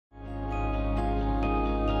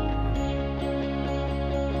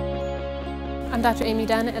I'm Dr. Amy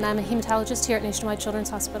Dunn, and I'm a hematologist here at Nationwide Children's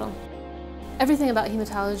Hospital. Everything about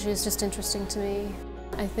hematology is just interesting to me.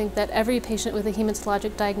 I think that every patient with a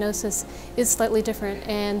hematologic diagnosis is slightly different,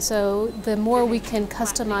 and so the more we can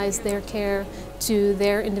customize their care to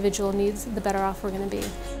their individual needs, the better off we're going to be.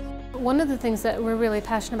 One of the things that we're really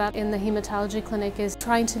passionate about in the hematology clinic is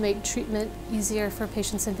trying to make treatment easier for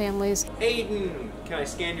patients and families. Aiden, can I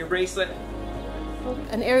scan your bracelet?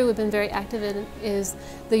 An area we've been very active in is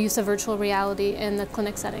the use of virtual reality in the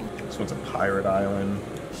clinic setting. This one's a pirate island.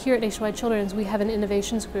 Here at Nationwide Children's, we have an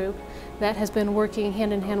innovations group that has been working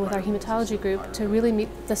hand in hand with our hematology group to really meet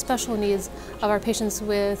the special needs of our patients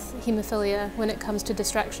with hemophilia when it comes to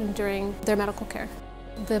distraction during their medical care.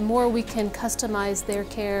 The more we can customize their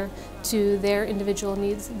care to their individual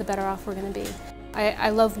needs, the better off we're going to be. I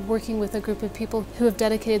love working with a group of people who have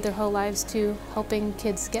dedicated their whole lives to helping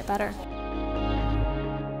kids get better.